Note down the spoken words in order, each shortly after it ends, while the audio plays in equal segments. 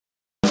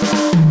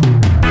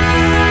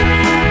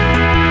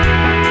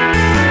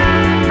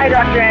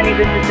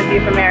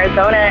Nancy from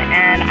Arizona,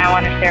 and I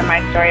want to share my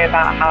story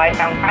about how I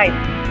found Christ.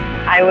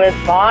 I was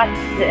lost,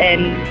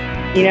 and,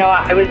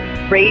 I was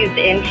raised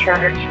in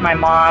church. My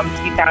mom,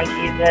 she found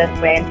Jesus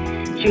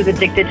when she was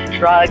addicted to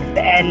drugs,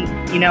 and,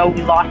 we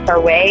lost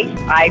our way.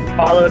 I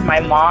followed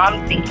my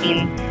mom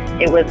thinking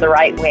it was the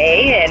right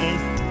way,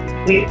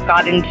 and we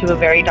got into a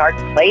very dark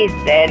place,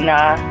 and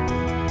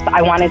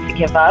I wanted to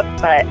give up,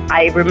 but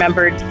I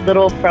remembered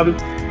little from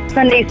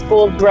Sunday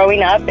school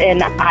growing up,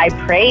 and I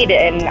prayed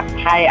and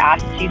I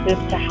asked Jesus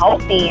to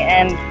help me,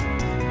 and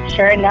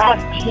sure enough,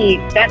 he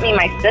sent me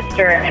my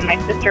sister, and my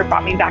sister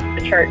brought me back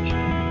to church.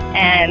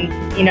 And,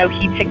 he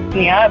picked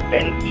me up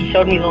and he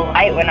showed me the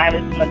light when I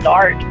was in the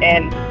dark,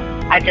 and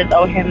I just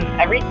owe him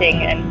everything,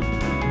 and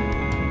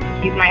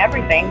he's my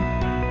everything.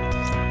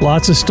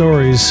 Lots of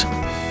stories.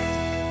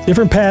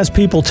 Different paths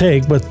people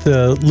take, but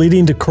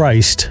leading to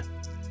Christ.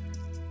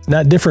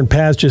 Not different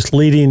paths, just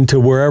leading to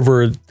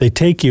wherever they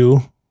take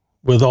you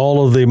with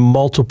all of the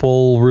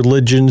multiple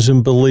religions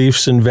and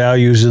beliefs and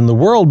values in the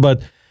world,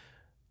 but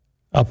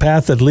a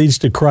path that leads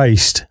to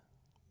Christ,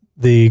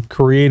 the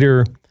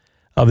creator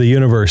of the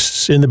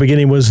universe. In the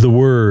beginning was the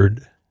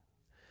Word.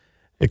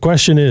 The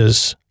question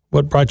is,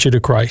 what brought you to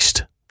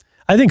Christ?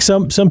 I think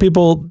some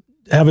people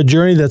have a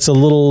journey that's a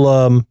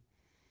little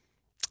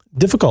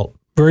difficult,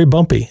 very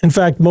bumpy. In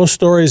fact, most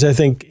stories, I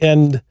think,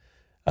 end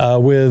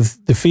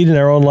with defeat in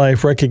our own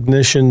life,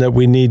 recognition that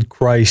we need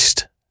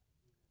Christ.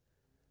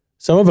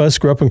 Some of us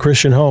grew up in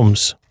Christian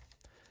homes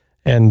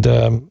and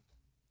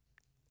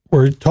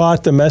were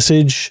taught the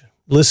message,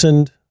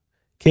 listened,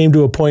 came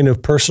to a point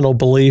of personal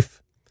belief,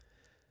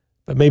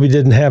 but maybe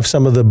didn't have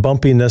some of the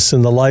bumpiness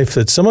in the life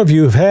that some of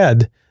you have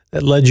had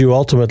that led you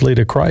ultimately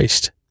to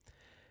Christ.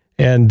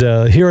 And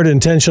here at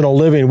Intentional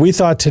Living, we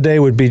thought today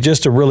would be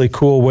just a really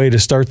cool way to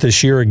start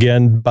this year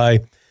again by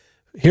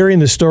hearing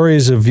the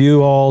stories of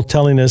you all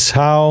telling us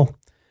how,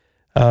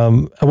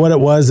 what it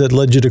was that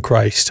led you to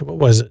Christ. What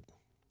was it?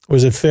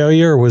 Was it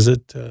failure, or was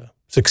it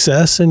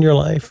success in your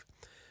life?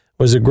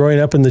 Was it growing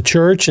up in the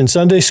church and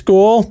Sunday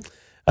school?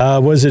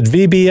 Was it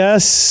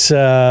VBS,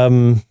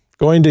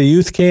 going to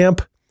youth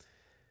camp?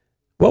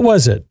 What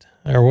was it?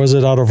 Or was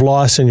it out of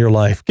loss in your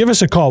life? Give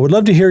us a call. We'd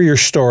love to hear your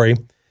story.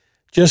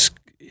 Just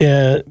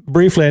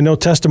briefly, I know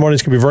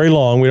testimonies can be very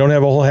long. We don't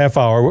have a whole half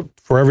hour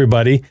for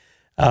everybody,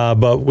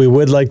 but we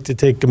would like to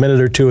take a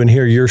minute or two and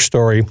hear your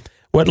story.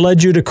 What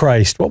led you to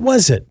Christ? What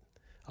was it?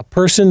 A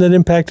person that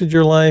impacted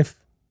your life?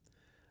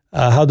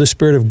 How the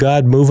Spirit of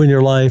God moved in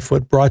your life?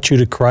 What brought you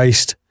to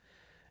Christ?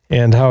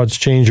 And how it's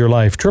changed your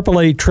life.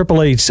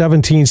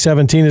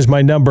 888-888-1717 is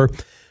my number.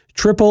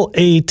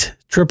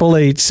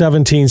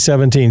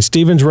 888-888-1717.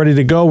 Stephen's ready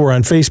to go. We're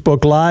on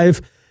Facebook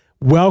Live.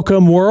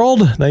 Welcome,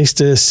 world. Nice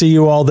to see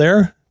you all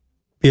there.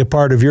 Be a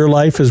part of your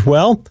life as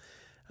well.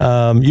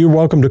 You're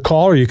welcome to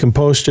call, or you can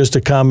post just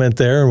a comment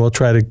there, and we'll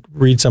try to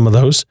read some of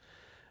those.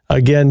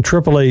 Again,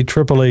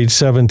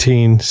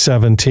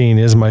 888-888-1717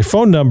 is my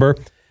phone number.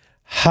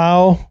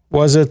 How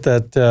was it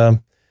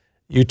that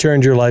you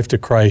turned your life to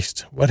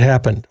Christ? What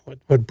happened?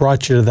 What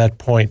brought you to that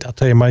point? I'll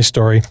tell you my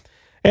story.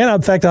 And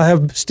in fact, I'll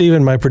have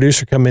Stephen, my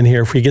producer, come in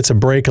here if he gets a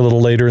break a little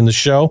later in the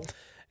show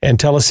and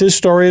tell us his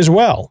story as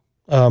well,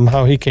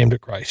 how he came to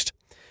Christ.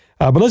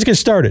 But let's get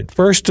started.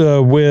 First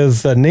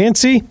with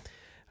Nancy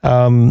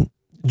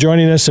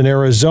joining us in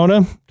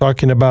Arizona,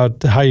 talking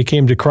about how you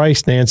came to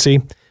Christ.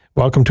 Nancy,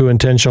 welcome to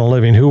Intentional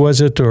Living. Who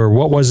was it, or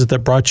what was it that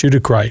brought you to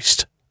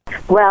Christ?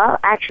 Well,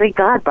 actually,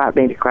 God brought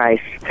me to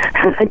Christ.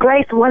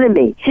 Grace wanted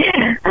me.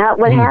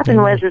 What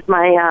happened was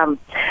I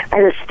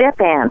had a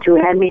step aunt who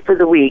had me for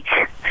the week,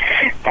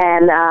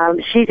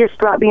 and she just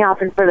dropped me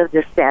off in front of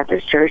this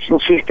Baptist church, and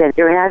she said,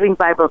 they're having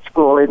Bible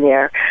school in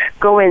there.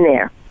 Go in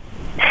there.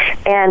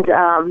 And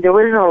there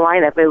wasn't a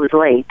lineup. It was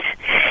late.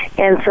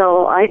 And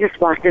so I just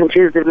walked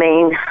into the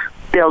main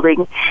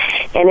building,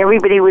 and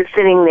everybody was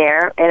sitting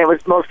there, and it was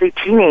mostly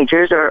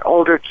teenagers or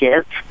older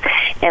kids,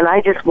 and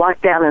I just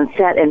walked down and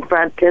sat in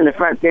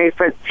the very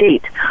front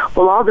seat.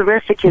 Well, all the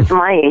rest of the kids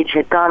my age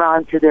had gone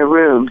on to their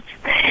rooms,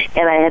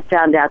 and I had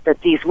found out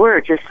that these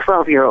were just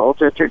 12-year-olds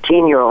or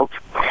 13-year-olds,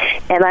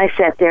 and I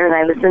sat there and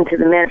I listened to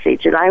the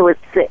message, and I was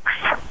 6.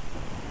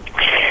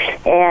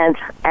 And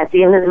at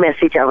the end of the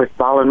message, I was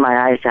bawling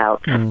my eyes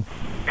out. And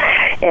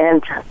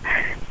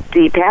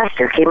the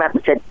pastor came up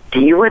and said, do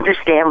you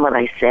understand what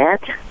I said?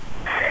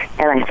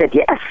 And I said,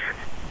 yes.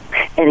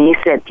 And he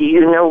said, do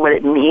you know what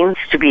it means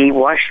to be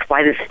washed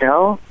white as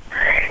snow?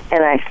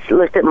 And I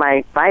looked at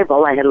my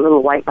Bible. I had a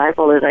little white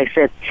Bible, and I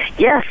said,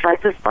 yes,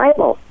 like this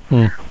Bible.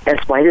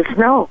 That's white as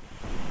snow.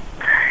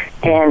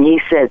 And he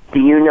said, do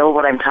you know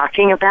what I'm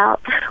talking about?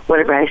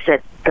 Whatever I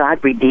said,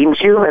 God redeems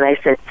you. And I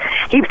said,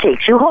 he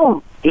takes you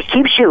home. He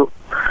keeps you.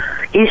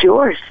 He's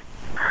yours.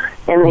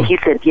 And he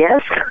said,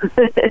 yes.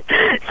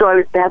 So I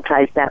was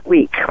baptized that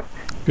week.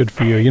 Good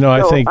for you. You know,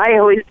 I think... I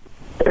always...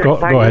 Go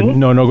ahead.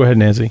 No, go ahead,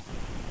 Nancy.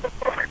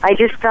 I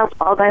just felt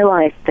all my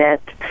life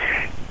that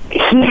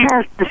he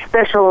has the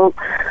special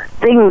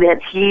thing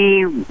that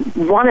he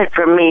wanted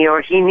from me,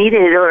 or he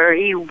needed, or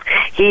he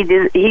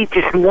He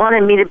just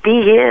wanted me to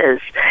be his,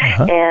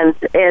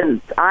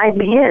 and I'm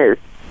his.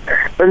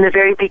 From the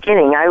very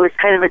beginning, I was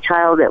kind of a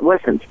child that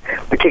wasn't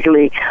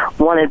particularly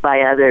wanted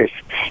by others,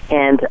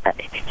 and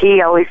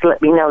he always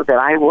let me know that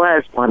I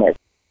was wanted.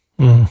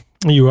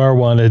 You are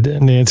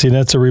wanted, Nancy.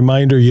 That's a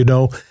reminder.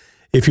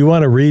 If you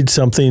want to read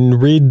something,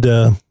 read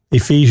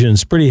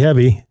Ephesians. Pretty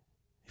heavy.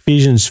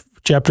 Ephesians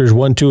chapters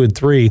 1, 2, and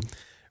 3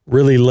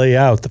 really lay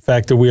out the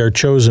fact that we are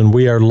chosen,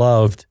 we are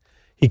loved.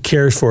 He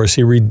cares for us.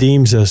 He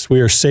redeems us.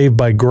 We are saved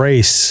by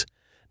grace,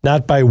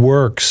 not by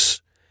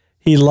works.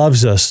 He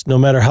loves us, no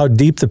matter how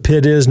deep the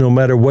pit is, no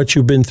matter what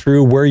you've been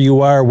through, where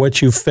you are,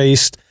 what you've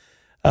faced,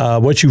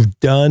 what you've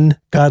done.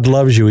 God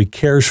loves you. He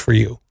cares for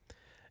you.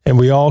 And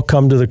we all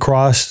come to the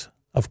cross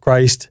of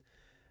Christ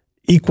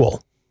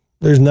equal.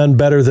 There's none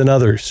better than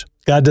others.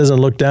 God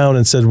doesn't look down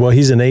and said, well,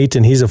 he's an 8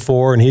 and he's a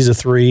 4 and he's a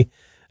 3.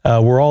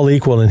 We're all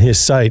equal in his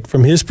sight.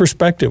 From his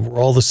perspective,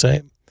 we're all the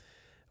same.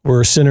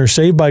 We're sinners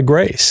saved by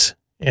grace.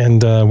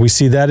 And we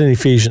see that in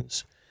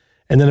Ephesians.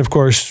 And then, of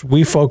course,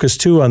 we focus,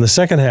 too, on the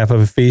second half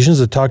of Ephesians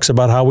that talks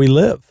about how we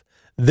live.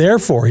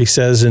 Therefore, he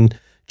says in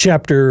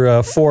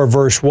chapter 4,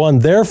 verse 1,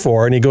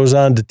 therefore, and he goes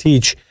on to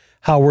teach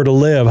how we're to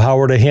live, how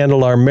we're to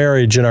handle our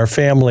marriage and our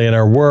family and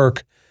our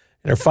work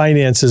and our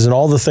finances and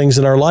all the things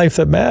in our life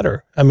that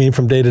matter.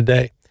 From day to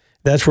day.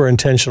 That's where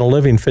intentional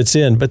living fits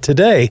in. But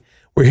today,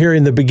 we're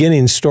hearing the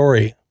beginning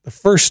story, the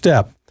first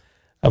step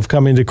of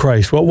coming to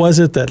Christ. What was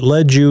it that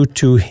led you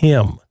to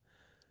him?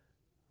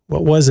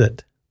 What was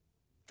it?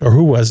 Or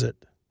who was it?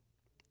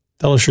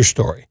 Tell us your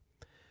story.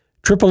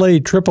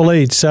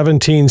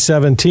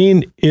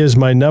 888-888-1717 is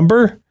my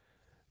number.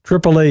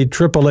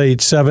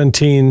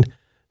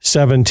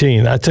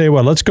 888-888-1717. I tell you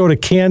what, let's go to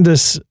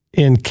Candace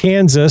in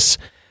Kansas.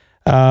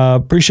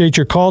 Appreciate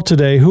your call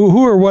today.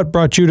 Who or what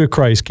brought you to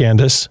Christ,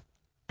 Candace?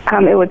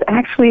 It was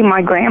actually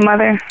my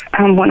grandmother.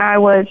 When I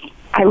led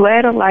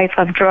a life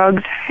of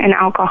drugs and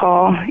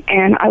alcohol,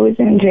 and I was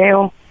in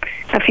jail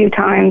a few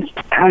times.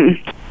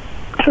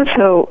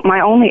 So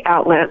my only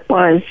outlet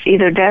was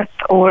either death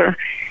or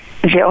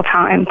jail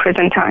time,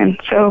 prison time.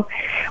 So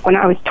when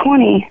I was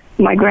 20,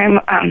 I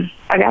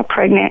got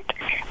pregnant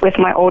with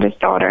my oldest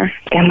daughter,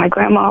 and my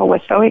grandma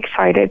was so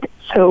excited.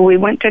 So we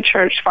went to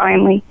church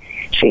finally.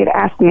 She had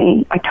asked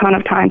me a ton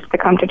of times to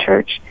come to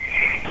church.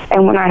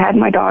 And when I had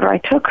my daughter, I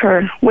took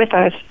her with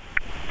us.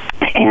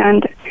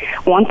 And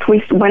once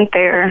we went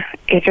there,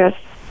 it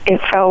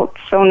felt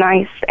so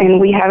nice, and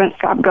we haven't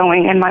stopped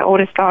going. And my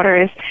oldest daughter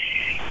is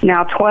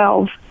now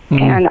 12,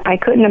 and I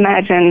couldn't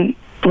imagine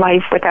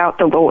life without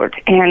the Lord.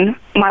 And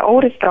my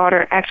oldest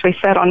daughter actually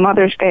said on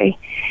Mother's Day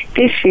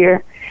this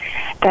year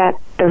that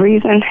the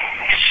reason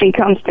she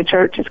comes to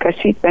church is because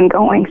she's been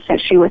going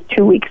since she was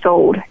 2 weeks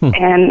old,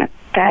 and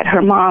that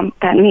her mom,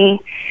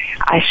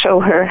 I show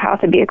her how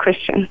to be a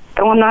Christian.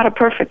 Though I'm not a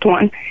perfect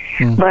one,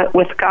 but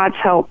with God's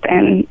help,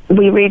 and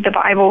we read the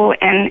Bible,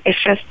 and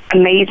it's just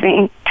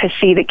amazing to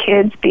see the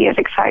kids be as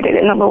excited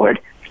in the Lord.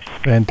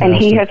 Fantastic. And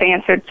he has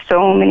answered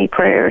so many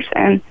prayers,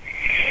 and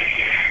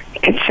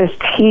it's just,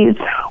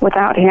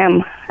 without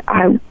him,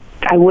 I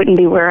wouldn't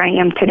be where I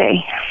am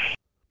today.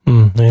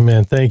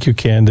 Amen. Thank you,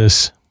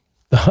 Candace.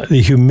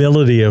 The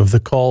humility of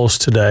the calls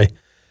today.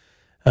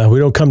 We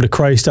don't come to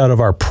Christ out of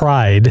our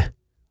pride.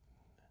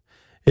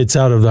 It's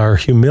out of our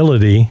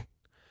humility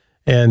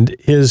and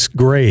his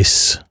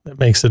grace that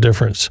makes the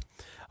difference.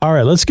 All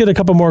right, let's get a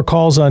couple more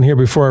calls on here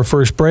before our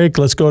first break.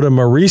 Let's go to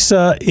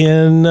Marisa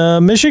in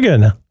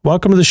Michigan.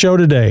 Welcome to the show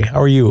today.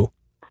 How are you?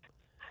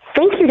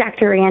 Thank you,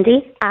 Dr.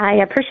 Randy. I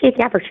appreciate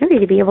the opportunity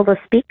to be able to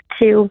speak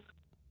to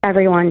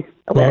everyone.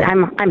 Well,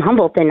 I'm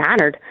humbled and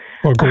honored.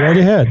 Well, go right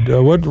ahead.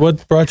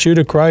 What brought you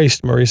to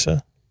Christ,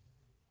 Marisa?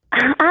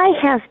 I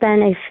have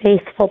been a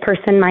faithful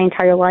person my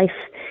entire life.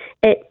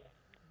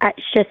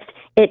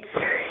 It's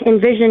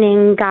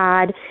envisioning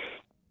God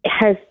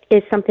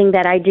is something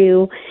that I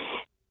do.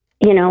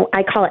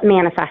 I call it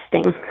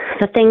manifesting.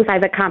 The things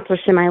I've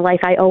accomplished in my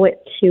life, I owe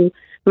it to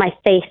my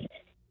faith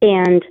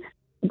and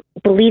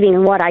believing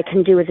in what I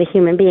can do as a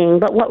human being.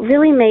 But what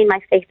really made my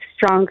faith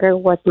stronger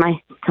was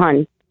my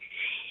son.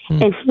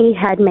 And he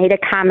had made a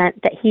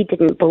comment that he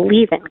didn't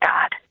believe in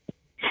God.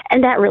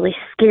 And that really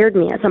scared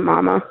me as a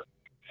mama.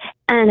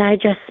 And I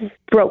just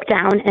broke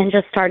down and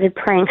just started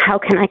praying, how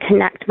can I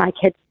connect my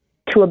kids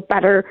to a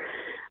better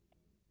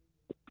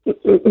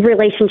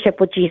relationship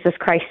with Jesus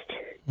Christ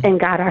and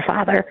God our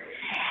Father?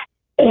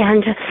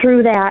 And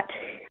through that,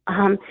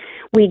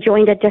 we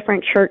joined a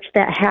different church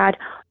that had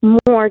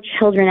more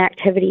children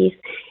activities.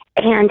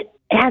 And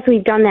as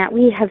we've done that,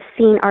 we have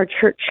seen our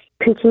church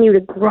continue to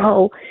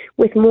grow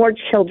with more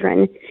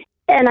children.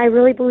 And I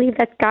really believe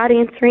that's God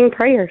answering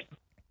prayers.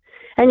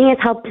 And he has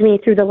helped me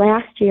through the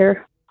last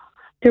year,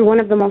 through one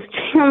of the most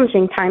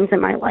challenging times in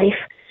my life.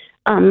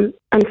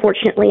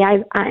 Unfortunately,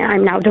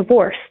 I'm now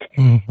divorced.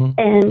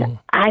 And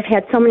I've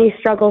had so many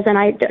struggles, and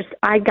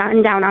I've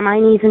gotten down on my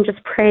knees and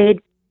just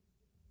prayed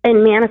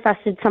and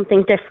manifested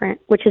something different,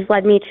 which has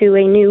led me to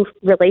a new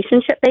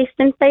relationship based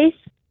in faith.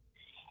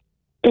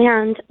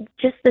 And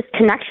just this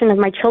connection of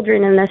my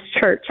children in this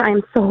church,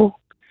 I'm so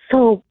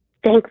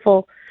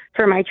thankful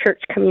for my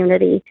church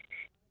community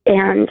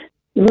and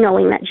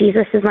knowing that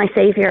Jesus is my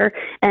Savior,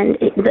 and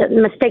the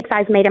mistakes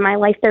I've made in my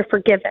life, they're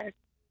forgiven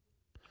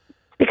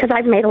because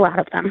I've made a lot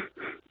of them.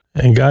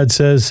 And God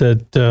says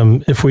that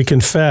if we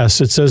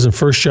confess, it says in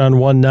 1 John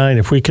 1:9,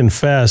 if we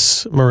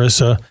confess,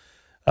 Marissa,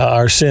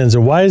 our sins.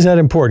 And why is that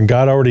important?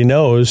 God already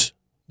knows.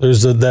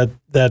 There's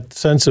that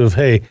sense of,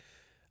 hey,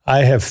 I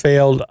have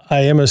failed. I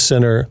am a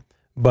sinner,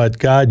 but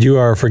God, you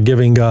are a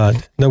forgiving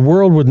God. The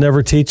world would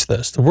never teach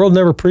this. The world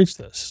never preached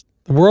this.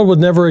 The world would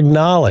never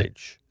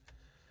acknowledge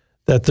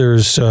that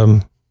there's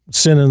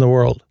sin in the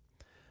world.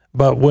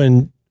 But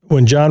when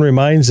John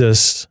reminds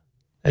us,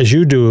 as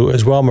you do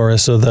as well,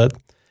 Marissa, that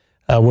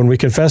when we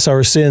confess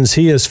our sins,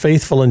 he is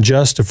faithful and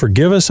just to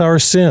forgive us our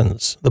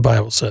sins, the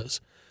Bible says,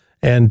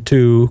 and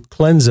to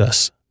cleanse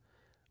us,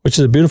 which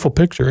is a beautiful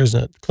picture,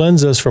 isn't it?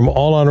 Cleanse us from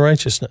all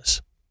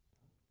unrighteousness.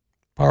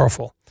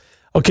 Powerful.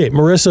 Okay,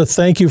 Marissa,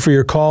 thank you for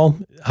your call.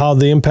 How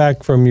the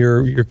impact from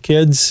your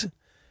kids,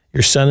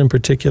 your son in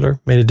particular,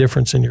 made a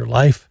difference in your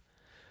life.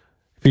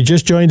 If you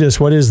just joined us,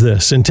 what is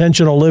this?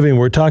 Intentional living.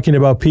 We're talking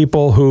about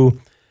people who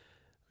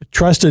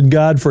trusted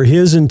God for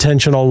his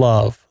intentional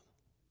love,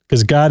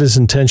 because God is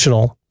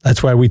intentional.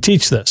 That's why we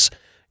teach this.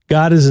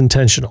 God is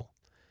intentional.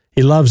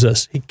 He loves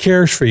us. He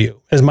cares for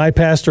you. As my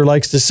pastor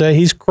likes to say,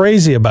 he's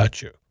crazy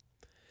about you.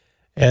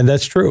 And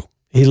that's true.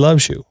 He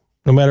loves you.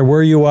 No matter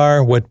where you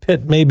are, what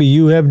pit maybe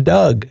you have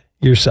dug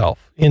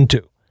yourself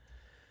into,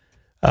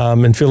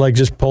 and feel like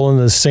just pulling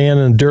the sand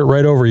and dirt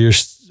right over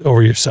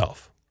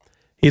yourself.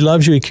 He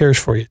loves you. He cares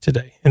for you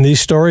today. And these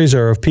stories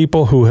are of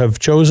people who have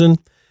chosen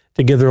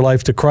to give their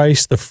life to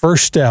Christ, the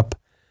first step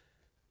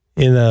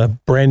in a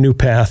brand new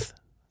path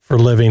for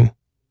living.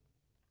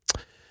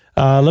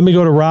 Let me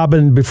go to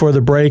Robin before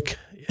the break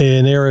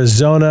in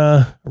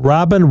Arizona.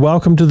 Robin,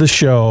 welcome to the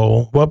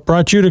show. What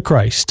brought you to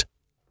Christ?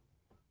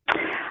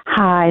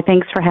 Hi,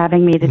 thanks for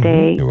having me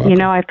today. You're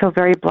welcome. I feel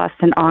very blessed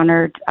and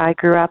honored. I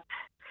grew up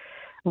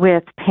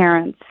with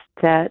parents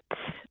that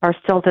are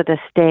still to this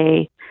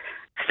day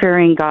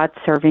fearing God,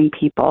 serving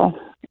people.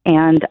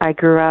 And I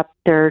grew up,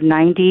 they're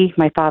 90,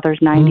 my father's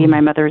 90, my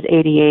mother's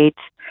 88.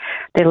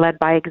 They led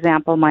by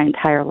example my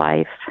entire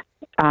life.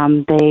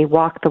 They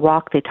walked the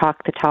walk, they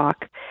talked the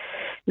talk.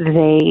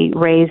 They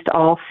raised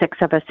all 6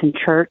 of us in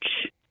church.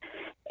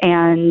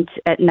 And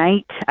at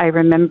night, I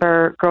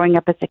remember growing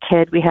up as a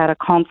kid, we had a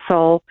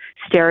console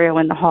stereo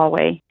in the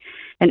hallway.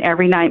 And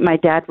every night my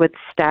dad would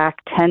stack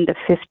 10 to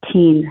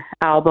 15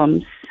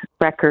 albums,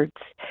 records.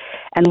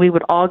 And we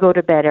would all go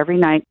to bed every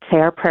night, say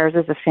our prayers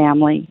as a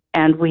family,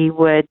 and we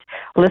would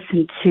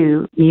listen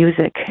to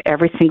music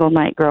every single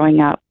night growing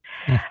up.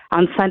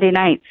 On Sunday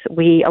nights,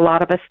 a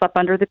lot of us slept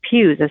under the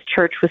pews as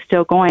church was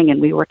still going and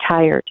we were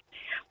tired.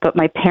 But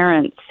my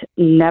parents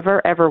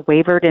never, ever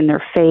wavered in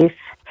their faith,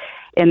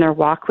 in their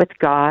walk with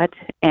God,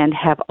 and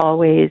have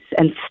always,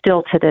 and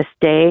still to this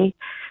day,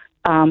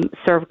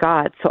 serve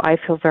God. So I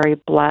feel very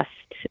blessed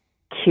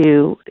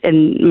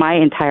in my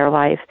entire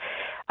life,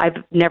 I've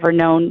never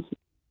known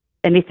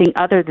anything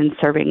other than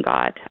serving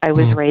God. I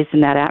was raised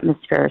in that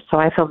atmosphere, so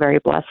I feel very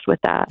blessed with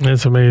that.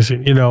 That's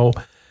amazing.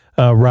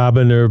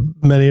 Robin, or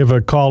many of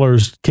our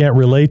callers can't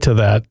relate to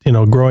that,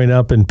 growing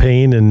up in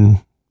pain and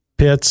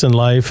pits in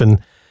life, and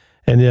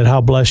yet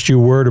how blessed you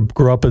were to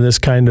grow up in this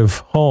kind of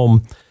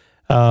home.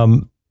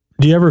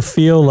 Do you ever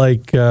feel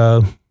like,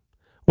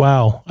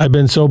 wow, I've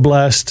been so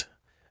blessed,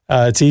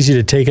 it's easy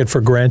to take it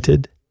for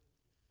granted?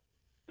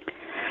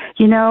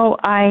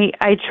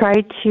 I try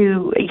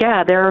to,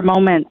 there are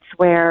moments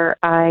where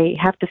I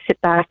have to sit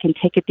back and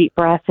take a deep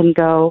breath and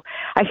go,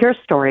 I hear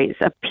stories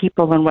of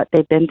people and what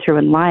they've been through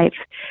in life.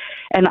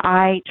 And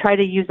I try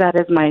to use that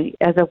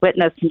as a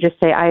witness and just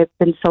say, I have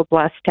been so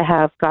blessed to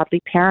have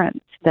godly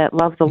parents that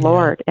love the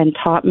Lord and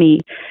taught me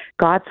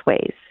God's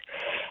ways.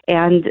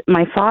 And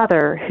my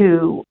father,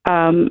 who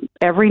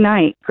every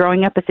night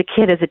growing up as a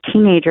kid, as a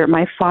teenager,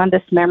 my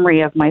fondest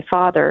memory of my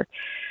father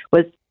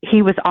was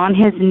he was on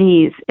his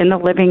knees in the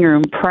living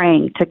room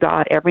praying to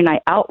God every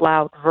night out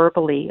loud,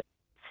 verbally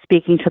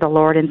speaking to the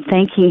Lord and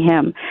thanking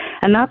him.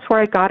 And that's where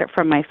I got it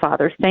from my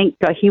father. Thank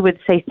God. He would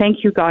say,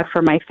 thank you, God,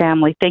 for my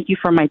family. Thank you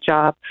for my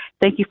job.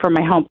 Thank you for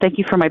my home. Thank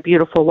you for my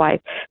beautiful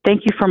wife.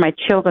 Thank you for my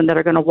children that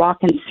are going to walk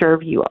and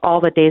serve you all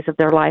the days of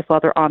their life while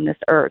they're on this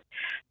earth.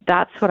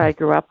 That's what I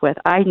grew up with.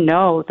 I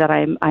know that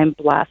I'm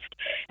blessed.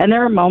 And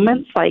there are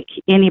moments like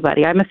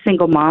anybody. I'm a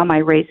single mom. I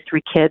raised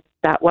 3 kids.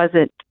 That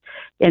wasn't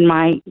in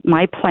my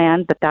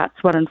plan, but that's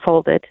what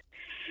unfolded.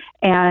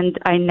 And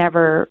I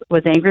never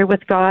was angry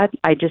with God.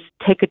 I just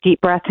take a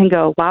deep breath and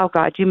go, wow,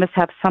 God, you must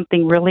have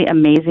something really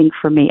amazing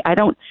for me. I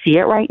don't see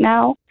it right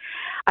now.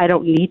 I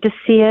don't need to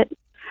see it.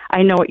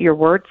 I know what your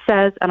word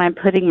says, and I'm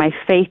putting my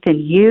faith in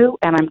you,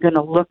 and I'm going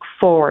to look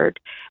forward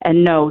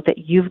and know that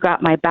you've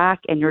got my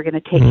back and you're going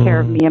to take care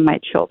of me and my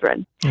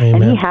children.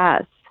 Amen. And he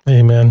has.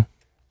 Amen.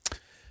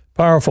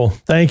 Powerful.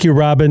 Thank you,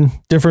 Robin.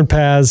 Different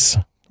paths,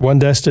 one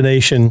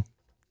destination,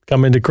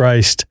 coming to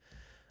Christ.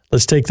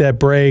 Let's take that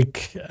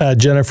break.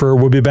 Jennifer,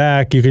 we'll be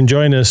back. You can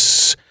join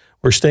us.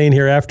 We're staying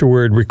here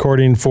afterward,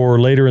 recording for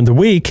later in the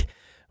week.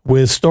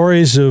 with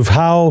stories of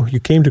how you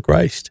came to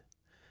Christ.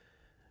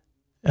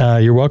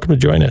 You're welcome to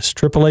join us.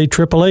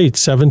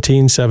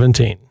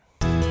 888-888-1717.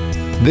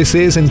 This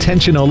is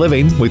Intentional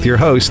Living with your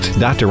host,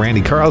 Dr.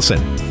 Randy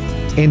Carlson.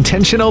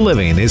 Intentional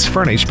Living is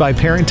furnished by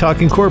Parent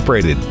Talk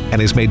Incorporated and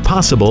is made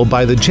possible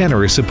by the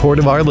generous support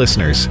of our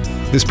listeners.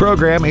 This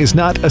program is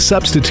not a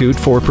substitute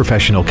for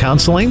professional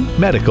counseling,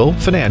 medical,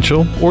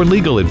 financial, or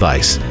legal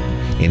advice.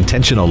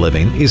 Intentional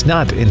Living is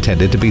not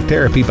intended to be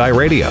therapy by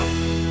radio.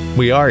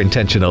 We are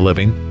Intentional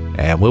Living,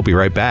 and we'll be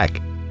right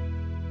back.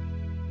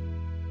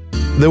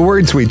 The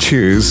words we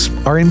choose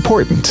are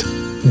important.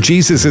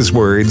 Jesus'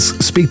 words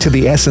speak to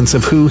the essence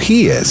of who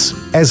he is,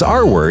 as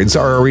our words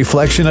are a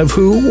reflection of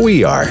who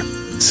we are.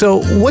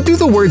 So, what do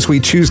the words we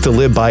choose to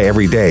live by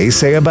every day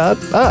say about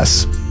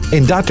us?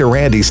 In Dr.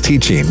 Randy's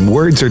teaching,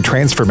 Words Are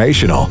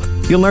Transformational,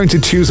 you'll learn to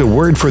choose a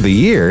word for the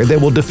year that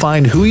will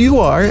define who you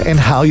are and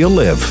how you'll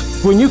live.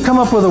 When you come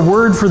up with a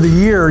word for the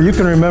year, you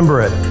can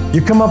remember it.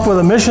 You come up with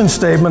a mission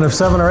statement of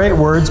 7 or 8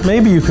 words,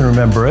 maybe you can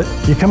remember it.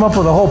 You come up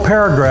with a whole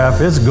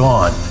paragraph, it's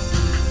gone.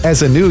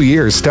 As a new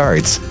year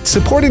starts,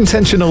 support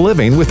Intentional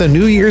Living with a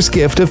New Year's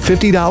gift of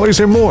 $50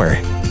 or more.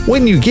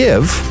 When you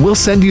give, we'll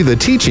send you the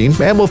teaching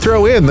and we'll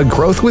throw in the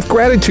Growth with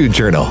Gratitude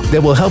Journal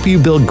that will help you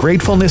build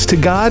gratefulness to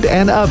God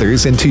and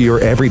others into your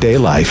everyday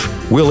life.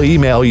 We'll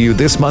email you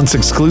this month's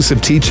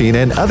exclusive teaching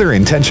and other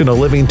intentional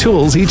living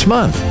tools each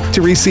month.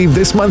 To receive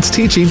this month's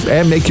teaching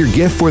and make your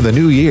gift for the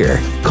new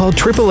year, call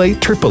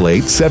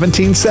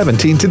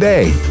 888-888-1717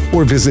 today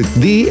or visit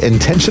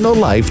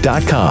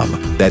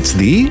theintentionallife.com. That's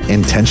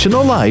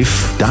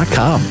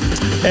theintentionallife.com.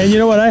 And you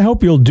know what? I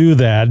hope you'll do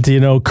that. You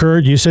know,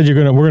 Kurt, you said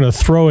we're going to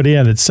throw it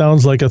in. It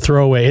sounds like a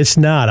throwaway. It's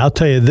not. I'll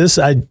tell you this.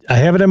 I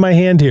have it in my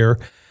hand here,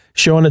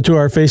 showing it to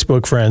our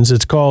Facebook friends.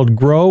 It's called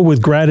Grow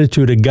with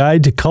Gratitude, a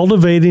guide to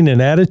cultivating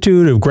an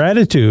attitude of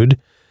gratitude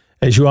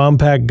as you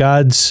unpack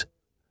God's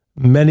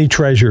many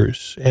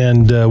treasures.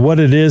 And what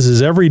it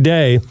is every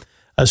day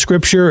a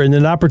scripture and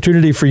an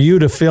opportunity for you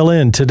to fill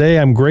in. Today,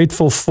 I'm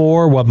grateful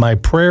for what my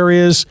prayer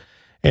is,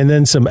 and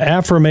then some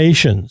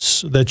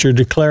affirmations that you're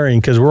declaring,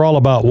 because we're all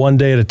about one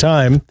day at a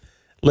time,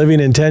 living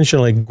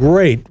intentionally.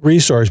 Great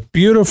resource,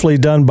 beautifully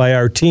done by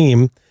our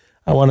team.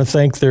 I want to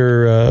thank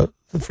for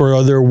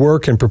their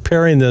work in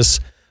preparing this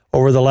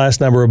over the last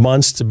number of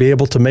months to be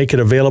able to make it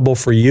available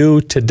for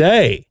you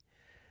today.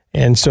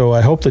 And so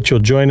I hope that you'll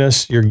join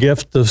us. Your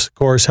gift, of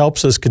course,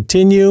 helps us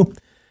continue.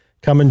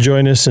 Come and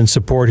join us and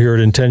support here at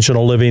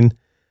Intentional Living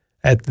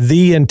at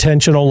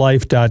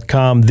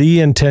theintentionallife.com,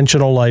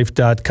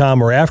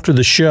 theintentionallife.com, or after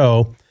the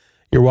show,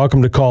 you're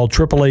welcome to call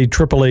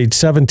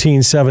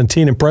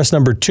 888-888-1717 and press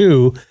number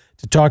 2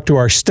 to talk to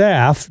our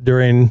staff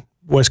during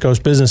West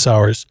Coast business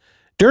hours.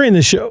 During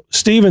the show,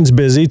 Stephen's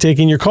busy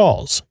taking your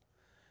calls.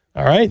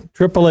 All right,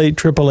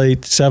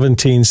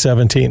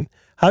 888-888-1717.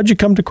 How'd you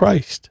come to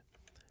Christ?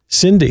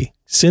 Cindy,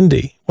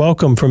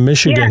 welcome from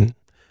Michigan. Yeah.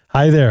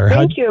 Hi there.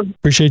 Thank you.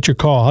 Appreciate your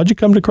call. How'd you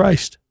come to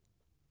Christ?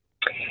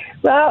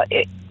 Well,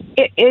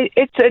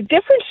 it's a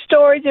different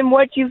story than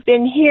what you've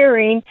been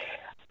hearing.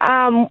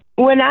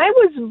 When I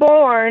was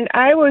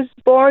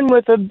born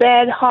with a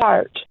bad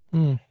heart.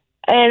 And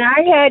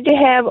I had to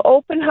have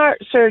open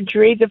heart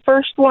surgery, the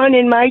first one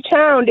in my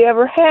town to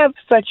ever have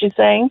such a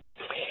thing.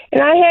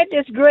 And I had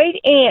this great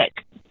aunt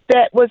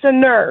that was a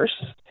nurse,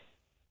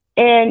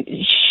 and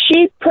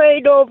she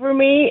prayed over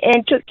me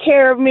and took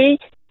care of me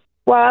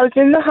while I was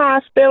in the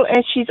hospital,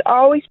 and she's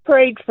always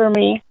prayed for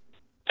me.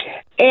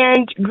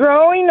 And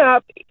growing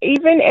up,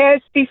 even as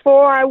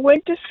before I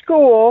went to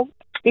school,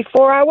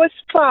 before I was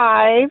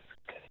 5,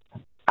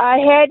 I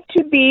had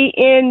to be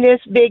in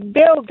this big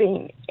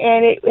building,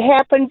 and it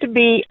happened to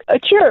be a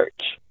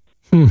church.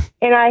 And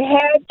I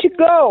had to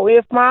go.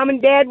 If Mom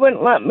and Dad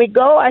wouldn't let me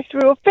go, I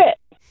threw a fit.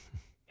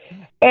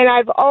 And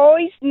I've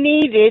always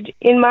needed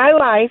in my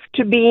life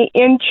to be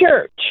in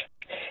church.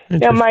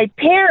 Now, my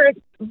parents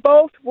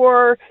both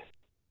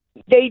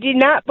they did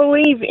not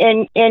believe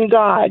in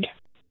God.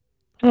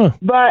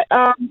 But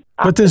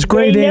this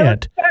great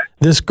aunt,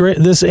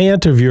 this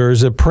aunt of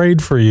yours that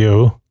prayed for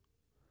you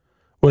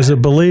was a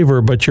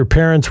believer, but your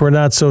parents were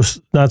not so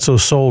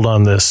sold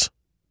on this.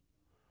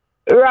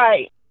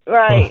 Right.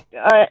 And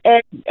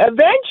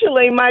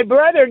eventually, my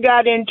brother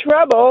got in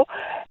trouble,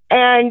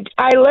 and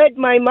I led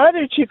my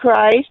mother to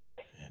Christ.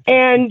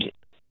 And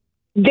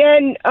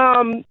then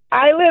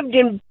I lived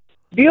in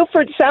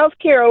Beaufort, South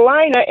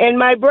Carolina, and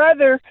my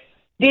brother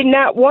did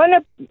not want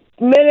a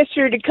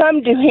minister to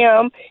come to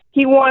him.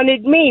 He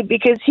wanted me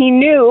because he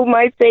knew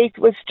my faith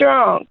was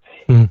strong.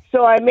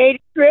 So I made a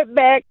trip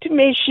back to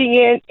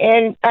Michigan,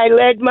 and I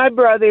led my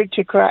brother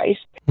to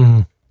Christ.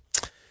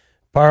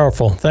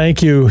 Powerful.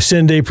 Thank you,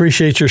 Cindy.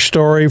 Appreciate your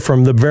story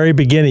from the very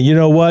beginning. You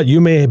know what? You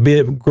may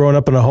have grown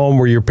up in a home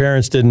where your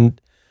parents didn't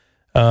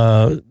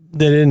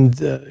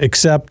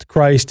accept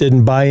Christ,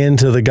 didn't buy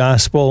into the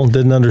gospel,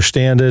 didn't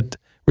understand it,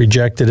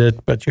 rejected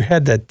it, but you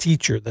had that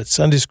teacher, that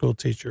Sunday school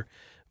teacher,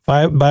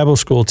 Bible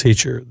school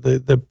teacher,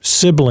 the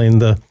sibling,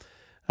 the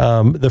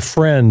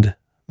friend,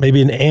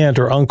 maybe an aunt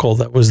or uncle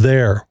that was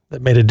there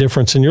that made a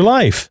difference in your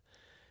life.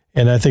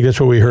 And I think that's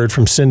what we heard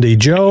from Cindy.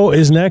 Joe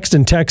is next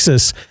in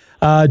Texas.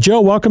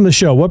 Joe, welcome to the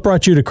show. What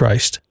brought you to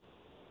Christ?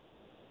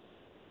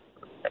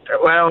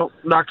 Well,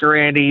 Dr.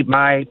 Randy,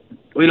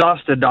 we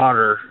lost a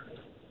daughter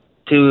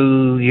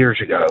 2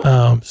 years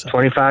ago,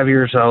 25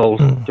 years old,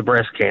 to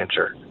breast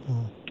cancer.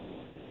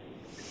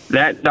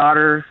 That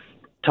daughter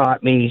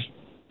taught me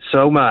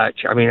so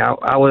much. I mean,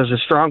 I was a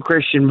strong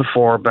Christian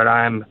before, but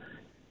I'm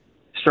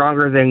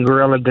stronger than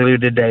Gorilla Glue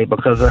today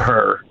because of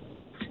her.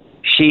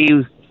 She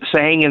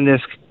sang in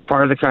this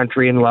part of the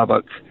country in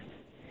Lubbock,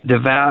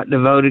 devout,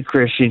 devoted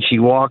Christian. She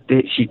walked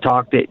it, she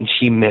talked it, and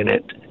she meant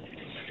it.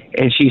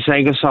 And she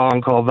sang a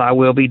song called Thy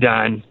Will Be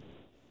Done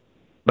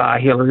by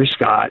Hillary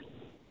Scott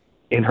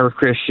in her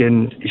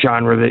Christian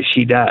genre that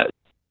she does.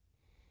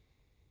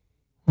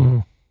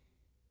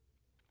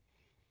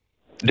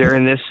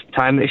 During this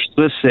time that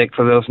she was sick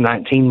for those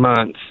 19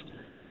 months.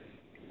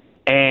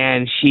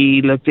 And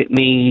she looked at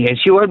me, and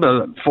she was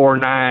about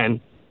 4'9",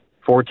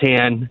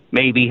 4'10",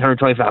 maybe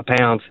 125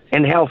 pounds,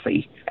 and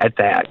healthy at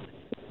that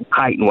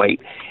height and weight.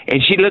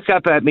 And she looked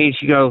up at me, and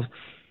she goes,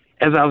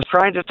 as I was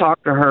trying to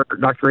talk to her,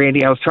 Dr.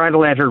 Randy, I was trying to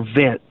let her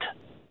vent.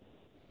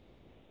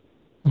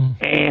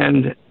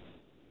 And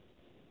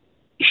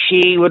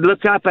she would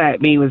look up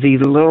at me with these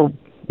little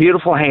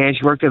beautiful hands.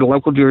 She worked at a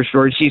local jewelry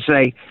store, and she'd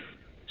say,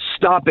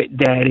 "Stop it,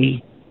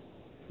 Daddy.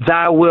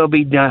 Thy will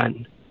be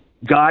done.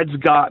 God's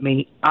got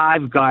me.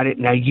 I've got it.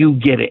 Now you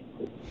get it."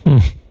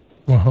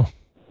 Wow.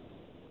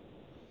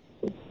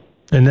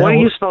 And what are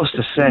you supposed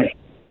to say?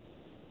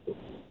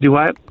 Do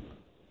what?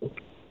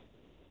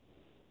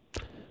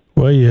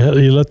 Well,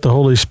 you let the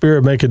Holy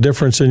Spirit make a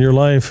difference in your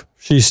life.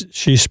 She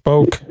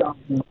spoke.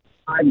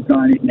 I've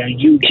got it. Now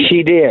you get it.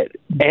 She did,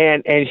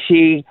 and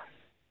she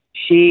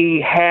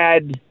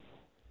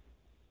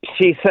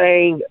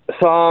sang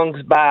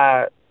songs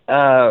by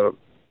I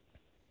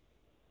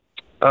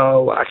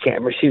can't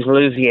remember. She's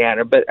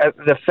Louisiana, but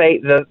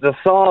the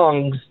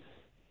songs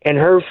and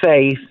her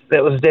faith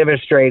that was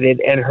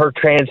demonstrated and her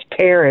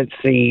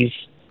transparencies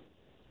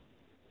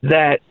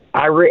that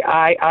I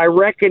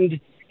reckoned,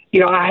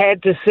 I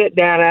had to sit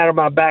down out of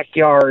my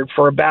backyard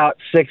for about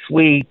 6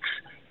 weeks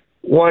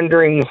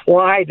wondering,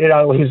 why did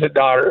I lose a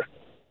daughter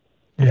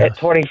at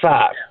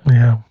 25?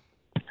 Yeah.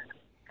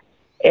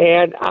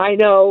 And I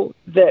know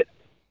that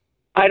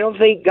I don't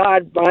think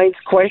God minds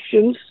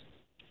questions.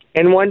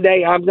 And one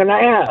day I'm going to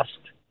ask.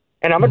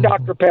 And I'm a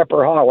Dr.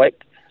 Pepper-holic.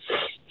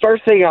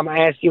 First thing I'm going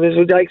to ask you is,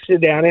 would you like to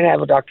sit down and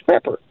have a Dr.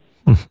 Pepper?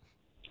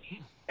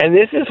 And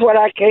this is what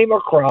I came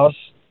across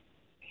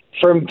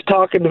from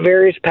talking to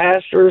various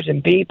pastors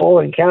and people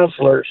and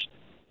counselors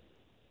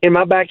in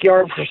my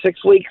backyard for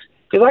 6 weeks,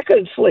 because I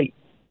couldn't sleep.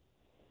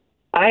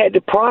 I had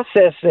to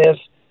process this,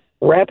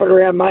 wrap it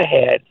around my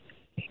head.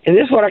 And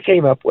this is what I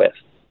came up with.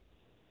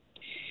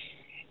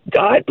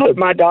 God put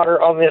my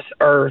daughter on this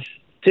earth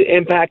to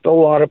impact a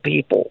lot of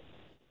people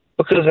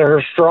because of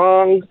her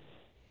strong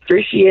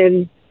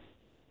Christian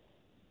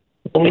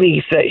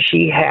belief that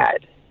she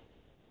had.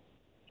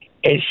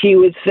 And she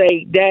would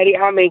say, "Daddy,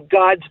 I'm in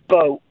God's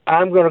boat.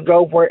 I'm going to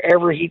go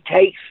wherever he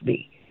takes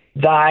me.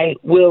 Thy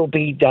will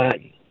be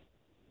done."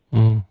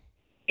 And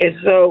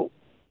so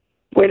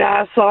when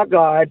I saw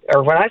God,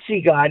 or when I see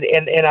God,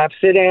 and I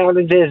sit down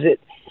and visit,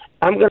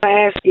 I'm going to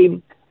ask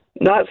him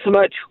not so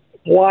much,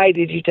 why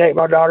did you take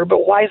my daughter,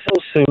 but why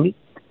so soon?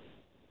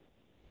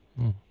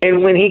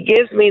 And when he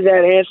gives me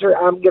that answer,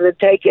 I'm going to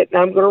take it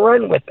and I'm going to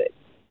run with it.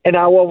 And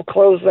I will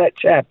close that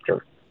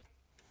chapter.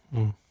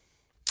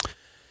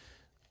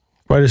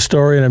 Quite a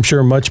story, and I'm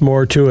sure much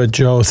more to it,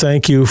 Joe.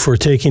 Thank you for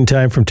taking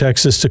time from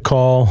Texas to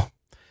call.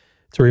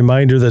 It's a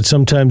reminder that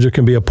sometimes there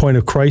can be a point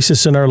of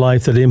crisis in our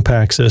life that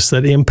impacts us,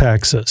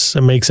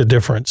 and makes a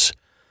difference.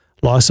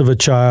 Loss of a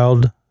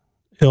child,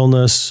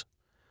 illness,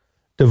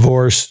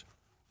 divorce.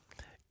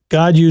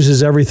 God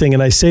uses everything,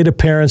 and I say to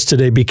parents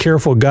today, be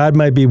careful. God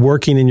might be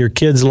working in your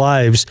kids'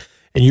 lives,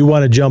 and you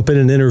want to jump in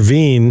and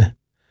intervene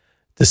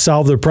to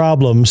solve their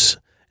problems,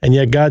 and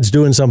yet God's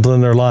doing something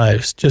in their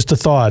lives. Just a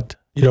thought.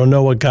 You don't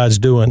know what God's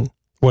doing,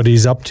 what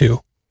he's up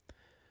to.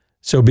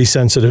 So be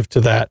sensitive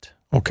to that,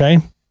 okay?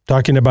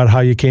 Talking about how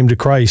you came to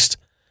Christ.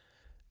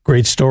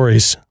 Great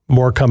stories.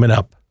 More coming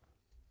up.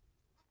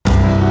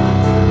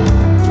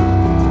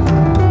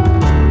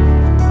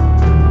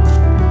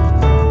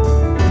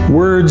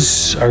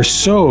 Words are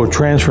so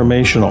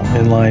transformational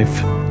in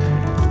life.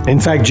 In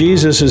fact,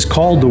 Jesus is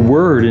called the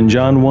Word in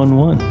John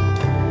 1:1.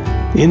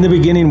 In the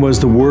beginning was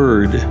the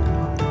Word.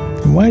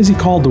 And why is he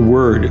called the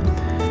Word?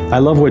 I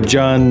love what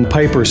John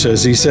Piper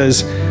says. He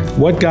says,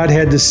 what God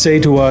had to say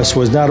to us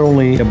was not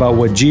only about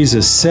what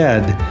Jesus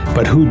said,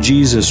 but who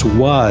Jesus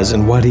was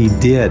and what he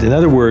did. In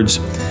other words,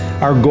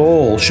 our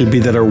goal should be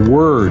that our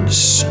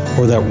words,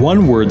 or that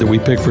one word that we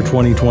pick for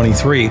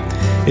 2023,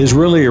 is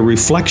really a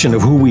reflection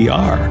of who we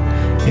are.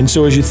 And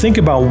so as you think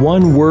about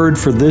one word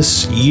for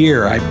this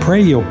year, I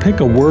pray you'll pick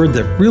a word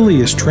that really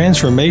is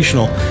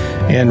transformational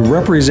and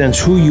represents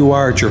who you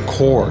are at your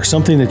core,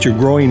 something that you're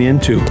growing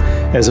into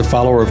as a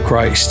follower of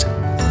Christ.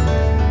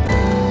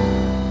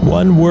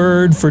 One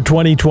word for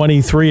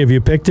 2023. Have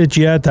you picked it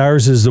yet?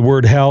 Ours is the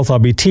word health. I'll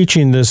be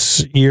teaching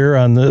this year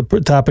on the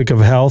topic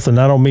of health, and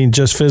I don't mean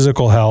just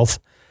physical health,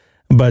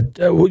 but,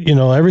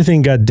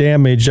 everything got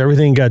damaged.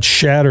 Everything got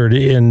shattered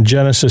in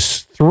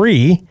Genesis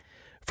 3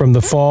 from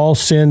the fall,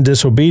 sin,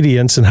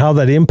 disobedience, and how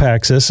that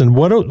impacts us. And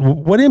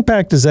what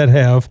impact does that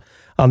have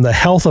on the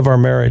health of our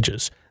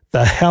marriages,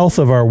 the health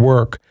of our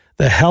work,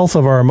 the health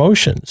of our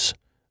emotions,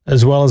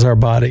 as well as our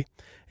body?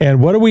 And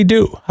what do we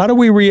do? How do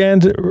we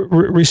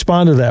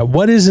respond to that?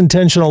 What does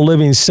intentional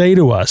living say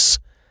to us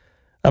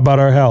about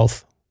our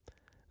health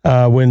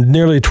when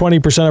nearly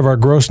 20% of our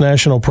gross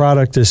national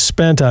product is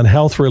spent on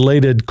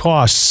health-related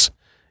costs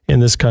in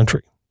this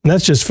country? And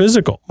that's just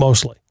physical,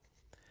 mostly.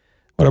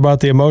 What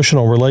about the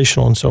emotional,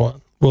 relational, and so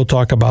on? We'll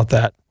talk about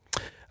that.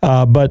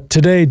 But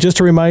today, just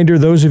a reminder,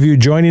 those of you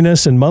joining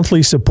us in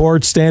monthly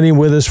support, standing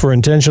with us for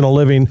intentional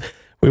living,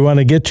 we want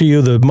to get to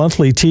you the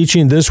monthly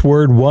teaching, this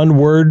month, one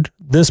word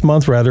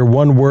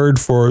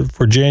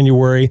for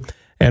January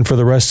and for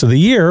the rest of the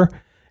year.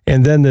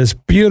 And then this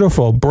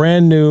beautiful,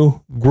 brand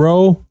new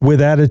Grow with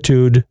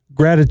Gratitude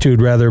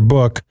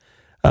book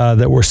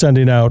that we're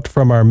sending out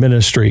from our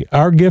ministry.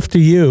 Our gift to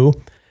you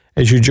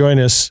as you join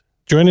us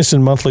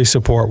in monthly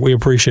support. We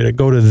appreciate it.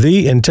 Go to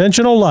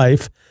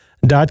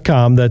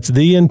theintentionallife.com. That's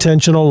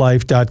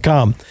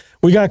theintentionallife.com.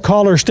 We got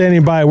callers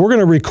standing by. We're going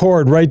to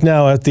record right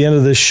now at the end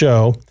of this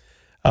show.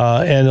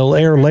 And it'll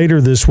air later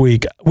this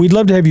week. We'd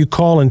love to have you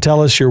call and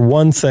tell us your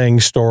one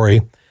thing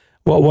story.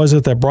 What was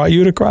it that brought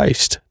you to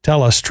Christ?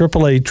 Tell us,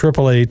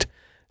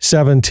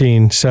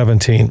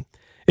 888-1717.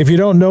 If you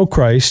don't know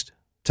Christ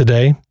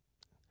today,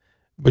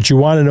 but you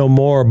want to know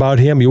more about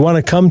him, you want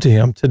to come to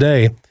him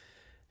today,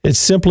 it's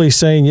simply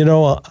saying,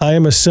 I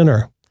am a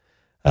sinner.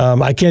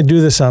 I can't do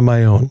this on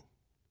my own.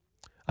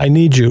 I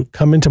need you.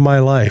 Come into my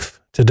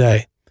life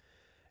today.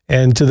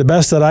 And to the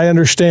best that I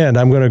understand,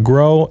 I'm going to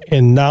grow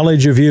in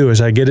knowledge of you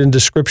as I get into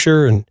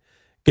Scripture and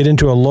get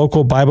into a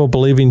local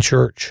Bible-believing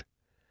church.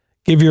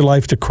 Give your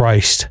life to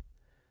Christ.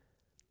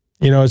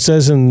 It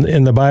says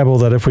in the Bible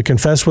that if we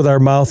confess with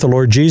our mouth the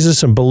Lord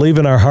Jesus and believe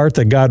in our heart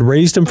that God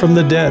raised him from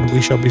the dead,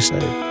 we shall be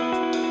saved.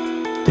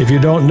 If you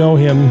don't know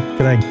him,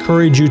 can I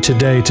encourage you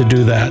today to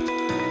do that?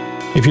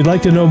 If you'd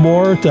like to know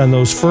more on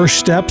those first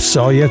steps,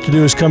 all you have to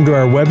do is come to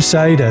our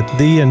website at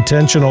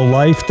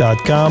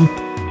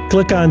theintentionallife.com.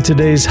 Click on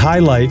today's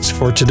highlights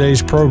for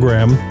today's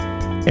program,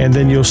 and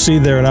then you'll see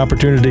there an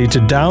opportunity to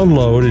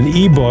download an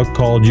ebook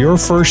called Your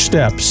First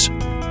Steps.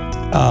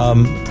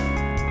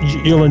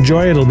 You'll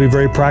enjoy it. It'll be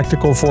very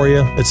practical for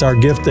you. It's our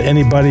gift to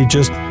anybody.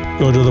 Just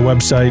go to the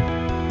website.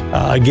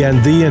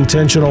 Again,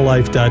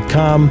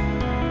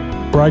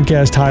 theintentionallife.com.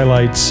 Broadcast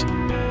highlights.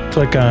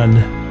 Click on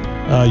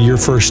Your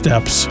First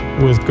Steps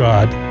with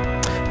God.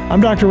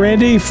 I'm Dr.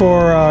 Randy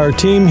for our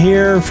team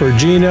here, for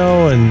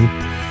Gino and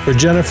for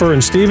Jennifer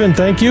and Stephen.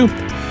 Thank you.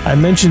 I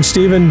mentioned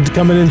Stephen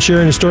coming in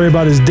sharing a story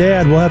about his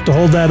dad. We'll have to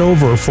hold that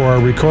over for our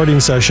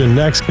recording session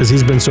next because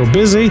he's been so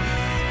busy,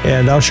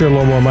 and I'll share a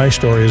little more of my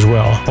story as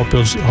well. Hope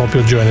you'll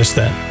join us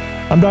then.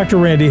 I'm Dr.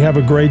 Randy. Have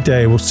a great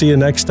day. We'll see you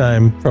next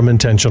time from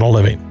Intentional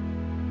Living.